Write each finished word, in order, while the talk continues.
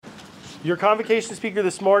Your convocation speaker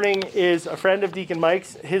this morning is a friend of Deacon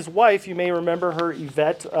Mike's. His wife, you may remember her,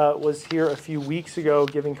 Yvette, was here a few weeks ago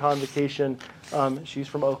giving convocation. She's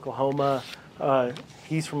from Oklahoma.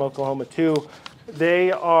 He's from Oklahoma too.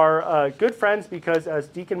 They are good friends because, as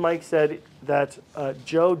Deacon Mike said, that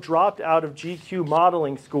Joe dropped out of GQ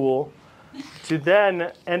modeling school to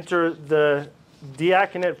then enter the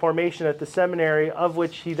diaconate formation at the seminary, of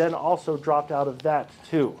which he then also dropped out of that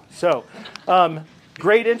too. So,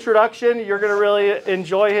 great introduction. You're going to really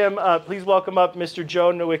enjoy him. Please welcome up Mr.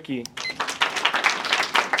 Joe Nowicki.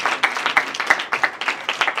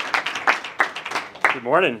 Good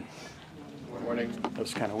morning. Good morning. That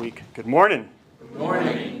was kind of weak. Good morning. Good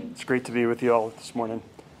morning. It's great to be with you all this morning.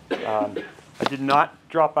 I did not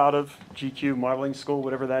drop out of GQ modeling school,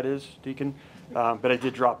 whatever that is, Deacon, but I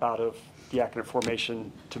did drop out of diaconate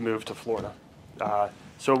formation to move to Florida.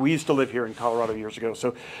 So we used to live here in Colorado years ago.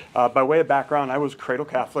 So by way of background, I was cradle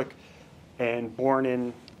Catholic and born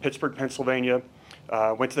in Pittsburgh, Pennsylvania.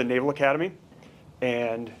 Went to the Naval Academy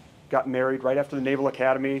and got married right after the Naval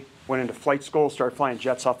Academy. Went into flight school, started flying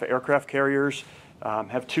jets off of aircraft carriers.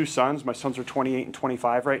 Have two sons. My sons are 28 and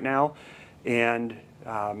 25 right now. And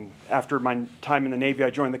after my time in the Navy,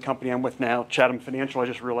 I joined the company I'm with now, Chatham Financial. I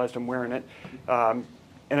just realized I'm wearing it.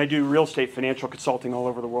 And I do real estate financial consulting all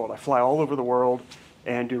over the world. I fly all over the world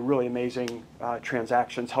and do really amazing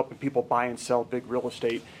transactions, helping people buy and sell big real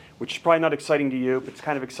estate, which is probably not exciting to you, but it's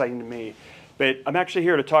kind of exciting to me. But I'm actually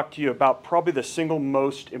here to talk to you about probably the single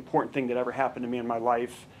most important thing that ever happened to me in my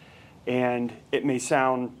life. And it may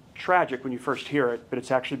sound tragic when you first hear it, but it's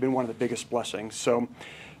actually been one of the biggest blessings. So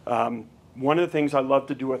one of the things I love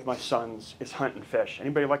to do with my sons is hunt and fish.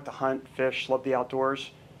 Anybody like to hunt, fish, love the outdoors?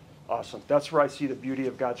 Awesome. That's where I see the beauty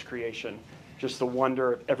of God's creation, just the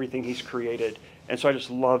wonder of everything He's created. And so I just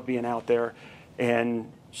love being out there.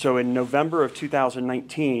 And so in November of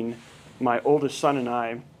 2019, my oldest son and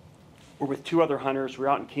I were with two other hunters. We were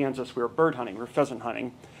out in Kansas. We were bird hunting. We were pheasant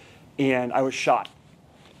hunting. And I was shot.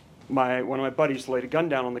 One of my buddies laid a gun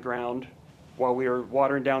down on the ground while we were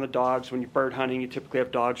watering down the dogs. When you're bird hunting, you typically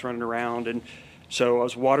have dogs running around. And so I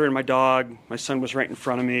was watering my dog. My son was right in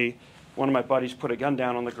front of me. One of my buddies put a gun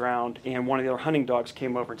down on the ground, and one of the other hunting dogs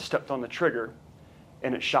came over and stepped on the trigger,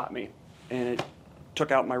 and it shot me. And it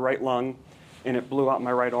took out my right lung, and it blew out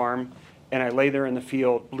my right arm. And I lay there in the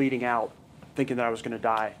field bleeding out, thinking that I was going to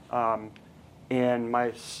die. And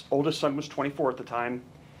my oldest son was 24 at the time.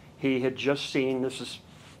 He had just seen, this is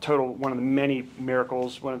total, one of the many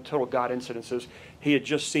miracles, one of the total God incidences. He had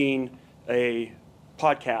just seen a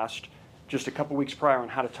podcast just a couple weeks prior on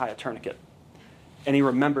how to tie a tourniquet. And he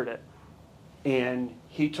remembered it. And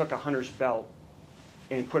he took a hunter's belt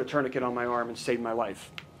and put a tourniquet on my arm and saved my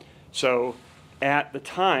life. So at the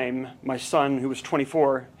time, my son, who was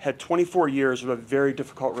 24, had 24 years of a very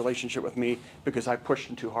difficult relationship with me because I pushed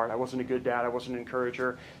him too hard. I wasn't a good dad. I wasn't an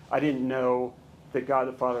encourager. I didn't know that God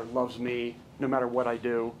the Father loves me no matter what I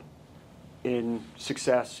do, in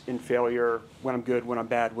success, in failure, when I'm good, when I'm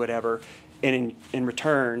bad, whatever. And in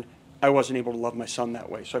return, I wasn't able to love my son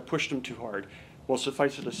that way. So I pushed him too hard. Well,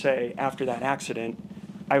 suffice it to say, after that accident,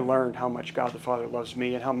 I learned how much God the Father loves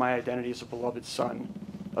me and how my identity is a beloved son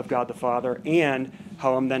of God the Father, and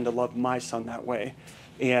how I'm then to love my son that way.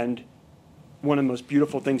 And one of the most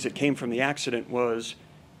beautiful things that came from the accident was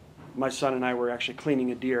my son and I were actually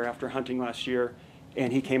cleaning a deer after hunting last year,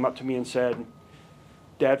 and he came up to me and said,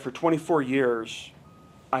 "Dad, for 24 years,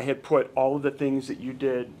 I had put all of the things that you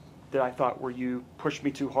did that I thought were you pushed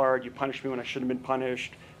me too hard, you punished me when I shouldn't have been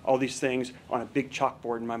punished, all these things on a big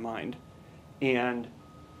chalkboard in my mind. And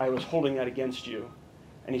I was holding that against you."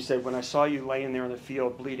 And he said, "When I saw you laying there in the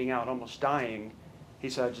field bleeding out, almost dying," he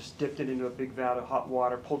said, "I just dipped it into a big vat of hot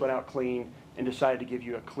water, pulled it out clean, and decided to give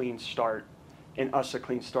you a clean start, and us a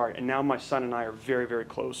clean start. And now my son and I are very, very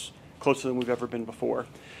close, closer than we've ever been before."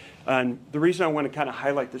 And the reason I want to kind of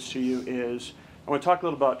highlight this to you is I want to talk a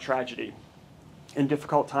little about tragedy and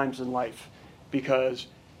difficult times in life, because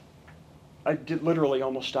I did literally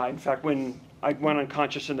almost die. In fact, when I went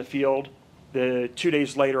unconscious in the field, 2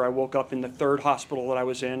 days later I woke up in the third hospital that I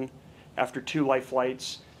was in after 2 life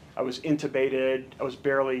flights. I was intubated. I was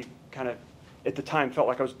barely at the time, felt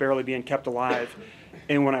like I was barely being kept alive.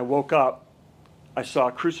 And when I woke up, I saw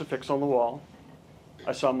a crucifix on the wall.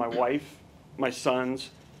 I saw my wife, my sons,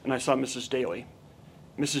 and I saw Mrs. Daly.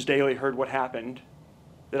 Mrs. Daly heard what happened,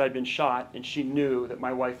 that I'd been shot, and she knew that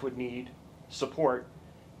my wife would need support.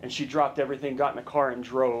 And she dropped everything, got in a car, and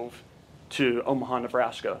drove to Omaha,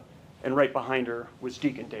 Nebraska. And right behind her was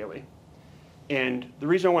Deacon Daly. And the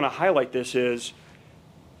reason I want to highlight this is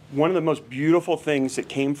one of the most beautiful things that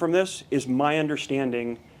came from this is my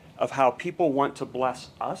understanding of how people want to bless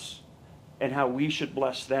us, and how we should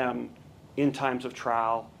bless them in times of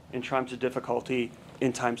trial, in times of difficulty,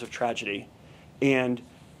 in times of tragedy. And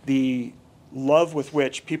the love with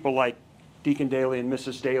which people like Deacon Daly and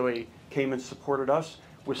Mrs. Daly came and supported us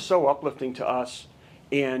was so uplifting to us,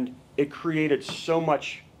 and it created so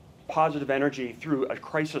much positive energy through a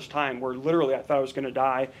crisis time where literally I thought I was going to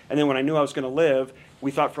die, and then when I knew I was going to live,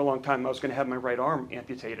 we thought for a long time I was going to have my right arm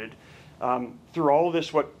amputated. Through all of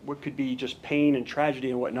this, what could be just pain and tragedy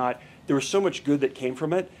and whatnot, there was so much good that came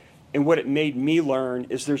from it. And what it made me learn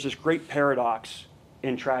is there's this great paradox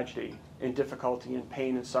in tragedy, in difficulty, in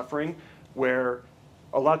pain and suffering, where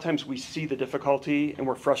a lot of times we see the difficulty and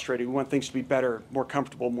we're frustrated. We want things to be better, more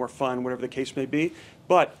comfortable, more fun, whatever the case may be.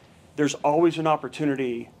 But there's always an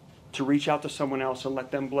opportunity to reach out to someone else and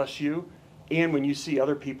let them bless you. And when you see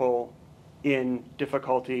other people in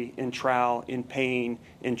difficulty, in trial, in pain,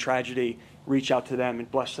 in tragedy, reach out to them and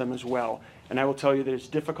bless them as well. And I will tell you that as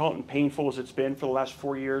difficult and painful as it's been for the last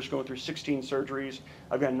 4 years, going through 16 surgeries,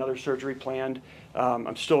 I've got another surgery planned.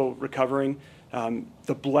 I'm still recovering.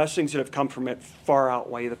 The blessings that have come from it far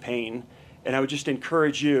outweigh the pain. And I would just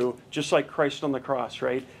encourage you, just like Christ on the cross,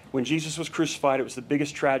 right? When Jesus was crucified, it was the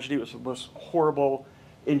biggest tragedy. It was the most horrible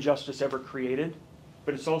injustice ever created.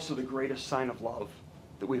 But it's also the greatest sign of love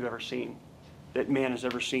that we've ever seen, that man has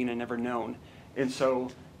ever seen and ever known. And so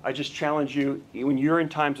I just challenge you, when you're in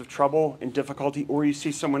times of trouble and difficulty, or you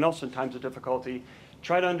see someone else in times of difficulty,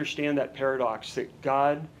 try to understand that paradox that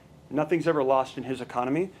God, nothing's ever lost in his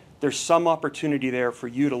economy. There's some opportunity there for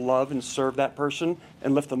you to love and serve that person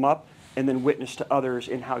and lift them up, and then witness to others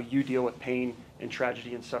in how you deal with pain and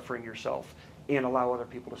tragedy and suffering yourself, and allow other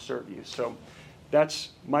people to serve you. So that's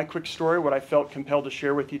my quick story, what I felt compelled to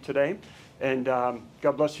share with you today. And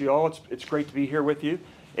God bless you all. It's great to be here with you.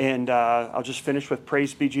 And I'll just finish with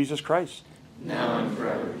praise be Jesus Christ. Now and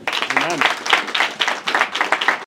forever. Amen.